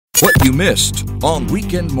What you missed on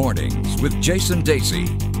Weekend Mornings with Jason Dacey.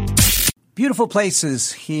 Beautiful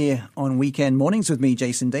places here on Weekend Mornings with me,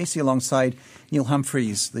 Jason Dacey, alongside Neil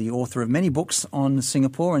Humphreys, the author of many books on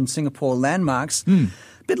Singapore and Singapore landmarks. A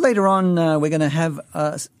bit later on, we're going to have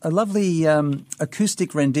a lovely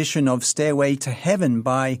acoustic rendition of Stairway to Heaven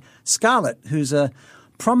by Scarlett, who's a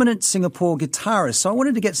prominent Singapore guitarist. So I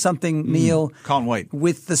wanted to get something, Neil. Can't wait.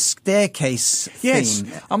 With the staircase Yes,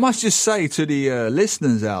 theme. I must just say to the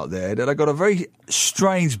listeners out there that I got a very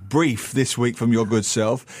strange brief this week from your good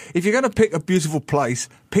self. If you're going to pick a beautiful place,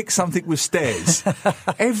 pick something with stairs.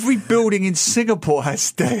 Every building in Singapore has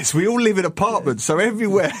stairs. We all live in apartments, so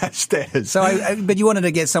everywhere has stairs. So, but you wanted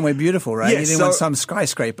to get somewhere beautiful, right? Yes, you didn't want some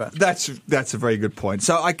skyscraper. That's a very good point.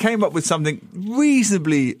 So I came up with something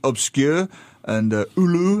reasonably obscure and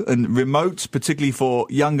ulu and remote, particularly for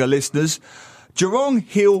younger listeners. Jurong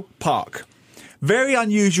Hill Park. Very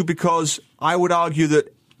unusual because I would argue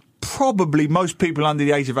that probably most people under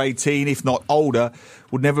the age of 18, if not older,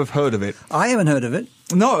 would never have heard of it. I haven't heard of it.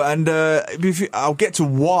 No, and I'll get to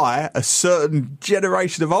why a certain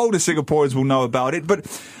generation of older Singaporeans will know about it. But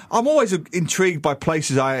I'm always intrigued by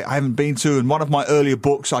places I haven't been to. In one of my earlier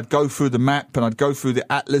books, I'd go through the map and I'd go through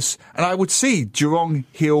the atlas and I would see Jurong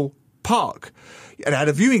Hill Park. It had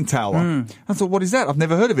a viewing tower. I thought, what is that? I've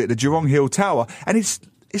never heard of it, the Jurong Hill Tower. And it's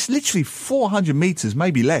literally 400 metres,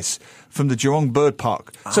 maybe less, from the Jurong Bird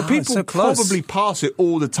Park. So people so close. probably pass it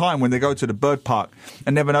all the time when they go to the bird park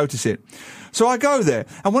and never notice it. So I go there.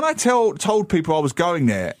 And when I told people I was going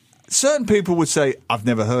there, certain people would say, I've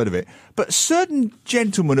never heard of it. But certain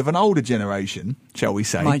gentlemen of an older generation, shall we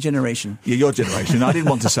say. My generation. Yeah, your generation, I didn't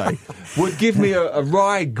want to say, would give me a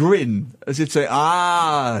wry grin as if say,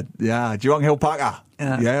 yeah, Jurong Hill Park,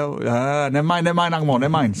 never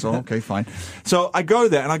mind. So, okay, fine. So I go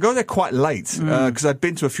there, and I go there quite late, because I'd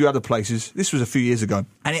been to a few other places. This was a few years ago.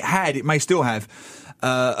 And it may still have,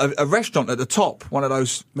 a restaurant at the top, one of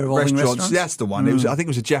those restaurants. That's the one. I think it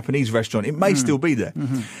was a Japanese restaurant. It may still be there.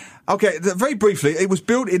 Okay, very briefly, it was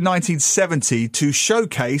built in 1970 to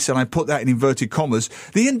showcase, and I put that in inverted commas,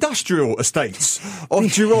 the industrial estates of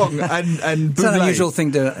Jurong and Boon It's an Lay. unusual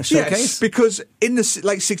thing to showcase. Yes, because in the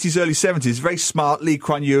late 60s, early 70s, very smart, Lee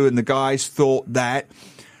Kuan Yew and the guys thought that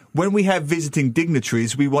when we have visiting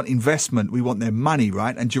dignitaries, we want investment, we want their money,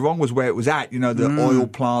 right? And Jurong was where it was at, the oil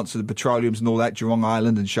plants, the petroleums and all that, Jurong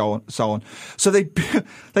Island and so on. So they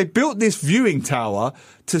built this viewing tower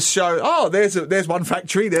to show, there's one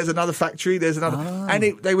factory, there's another factory, there's another. And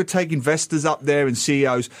they would take investors up there and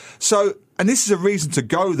CEOs. So, and this is a reason to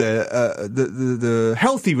go there, the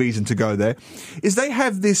healthy reason to go there, is they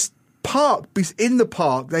have this park. In the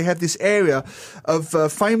park, they have this area of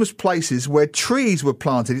famous places where trees were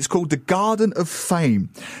planted. It's called the Garden of Fame.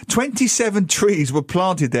 27 trees were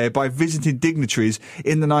planted there by visiting dignitaries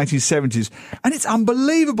in the 1970s. And it's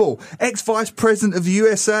unbelievable. Ex-Vice President of the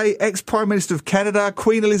USA, ex-Prime Minister of Canada,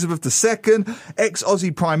 Queen Elizabeth II,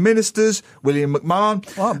 ex-Aussie Prime Ministers, William McMahon.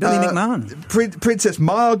 Wow, Billy McMahon. Princess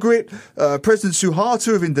Margaret, President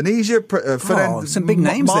Suharto of Indonesia, some big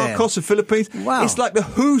names there. Marcos of Philippines. Wow. It's like the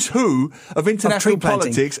who's who of international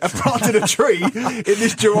politics have planted a tree in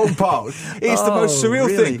this Jurong Park. It's the most surreal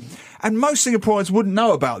thing. And most Singaporeans wouldn't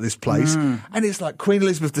know about this place. And it's like Queen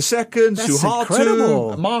Elizabeth II, Suharto,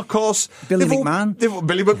 incredible. Marcos. Billy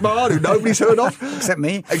McMahon, who nobody's heard of. Except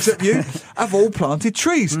me. Except you. Have all planted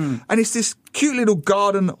trees. And it's this cute little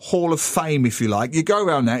garden hall of fame, if you like. You go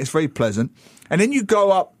around that, it's very pleasant. And then you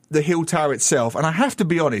go up the hill tower itself, and I have to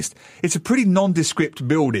be honest, it's a pretty nondescript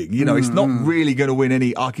building. It's not really going to win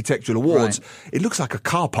any architectural awards. Right. It looks like a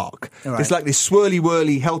car park. Right. It's like this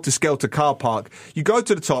swirly-whirly, helter-skelter car park. You go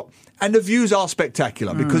to the top, and the views are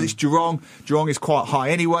spectacular because it's Jurong. Jurong is quite high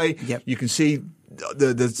anyway. Yep. You can see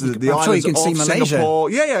the I'm islands sure you can see off Malaysia.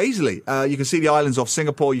 Singapore. Yeah, easily. You can see the islands off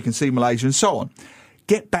Singapore. You can see Malaysia and so on.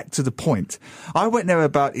 Get back to the point. I went there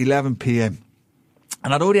about 11 p.m.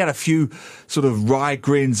 And I'd already had a few sort of wry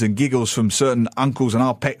grins and giggles from certain uncles and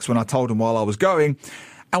arpecs when I told them while I was going.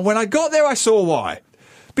 And when I got there, I saw why.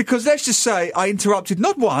 Because let's just say I interrupted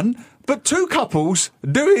not one, but two couples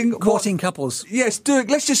doing... Courting couples. Yes,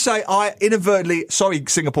 let's just say I inadvertently, sorry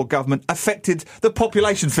Singapore government, affected the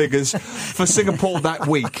population figures for Singapore that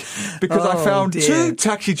week. Because I found two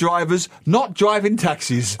taxi drivers not driving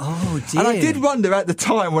taxis. Oh, dear. And I did wonder at the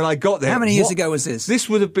time when I got there... How many years ago was this? This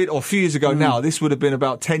would have been, or a few years ago now, this would have been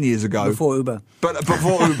about 10 years ago. Before Uber.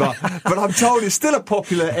 But I'm told it's still a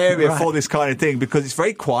popular area for this kind of thing because it's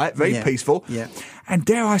very quiet, very peaceful. Yeah. And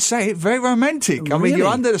dare I say it, very romantic. Really? I mean, you're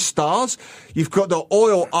under the stars. You've got the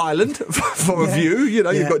oil island for a view. You've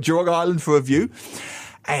got Jurong Island for a view.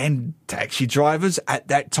 And taxi drivers at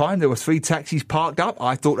that time, there were 3 taxis parked up.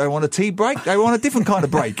 I thought they were on a tea break. They were on a different kind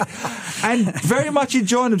of break and very much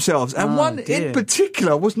enjoying themselves. And one in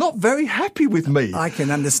particular was not very happy with me. I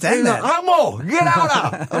can understand that. Like, Amo, get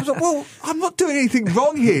out of. I was like, well, I'm not doing anything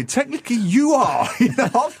wrong here. Technically, you are.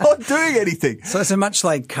 I'm not doing anything. So is there much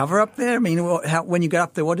like cover up there? I mean, when you get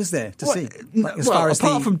up there, what is there to see? Like,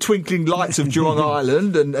 apart from twinkling lights of Jurong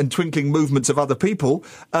Island and twinkling movements of other people,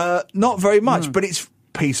 not very much, but it's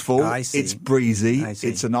peaceful, it's breezy,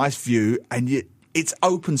 it's a nice view, and it's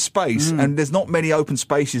open space, and there's not many open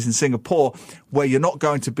spaces in Singapore where you're not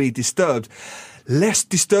going to be disturbed. Less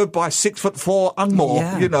disturbed by 6'4"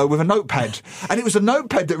 Angmo, with a notepad. And it was a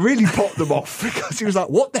notepad that really popped them off, because he was like,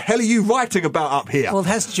 what the hell are you writing about up here? Well,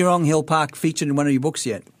 has Jurong Hill Park featured in one of your books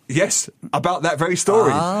yet? Yes, about that very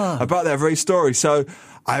story. So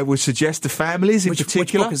I would suggest to families in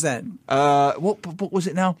particular. Which book is that? What book was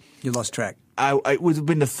it now? You lost track. It would have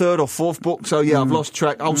been the 3rd or 4th book, so I've lost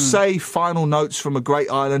track. I'll say Final Notes from a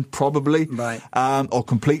Great Island, probably, right. Or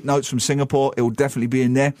Complete Notes from Singapore. It will definitely be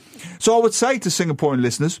in there. So I would say to Singaporean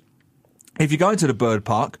listeners, if you're going to the bird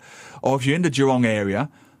park, or if you're in the Jurong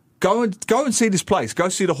area, go and see this place. Go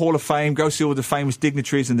see the Hall of Fame. Go see all the famous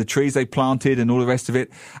dignitaries and the trees they planted and all the rest of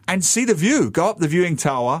it, and see the view. Go up the viewing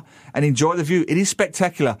tower and enjoy the view. It is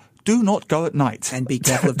spectacular. Do not go at night. And be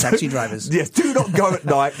careful of taxi drivers. Yes, do not go at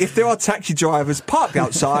night. If there are taxi drivers parked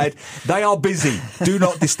outside, they are busy. Do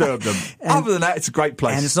not disturb them. Other than that, it's a great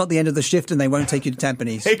place. And it's not the end of the shift and they won't take you to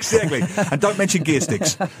Tampines. Exactly. And don't mention gear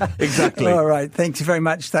sticks. Exactly. All right. Thank you very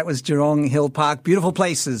much. That was Jurong Hill Park. Beautiful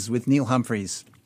Places with Neil Humphreys.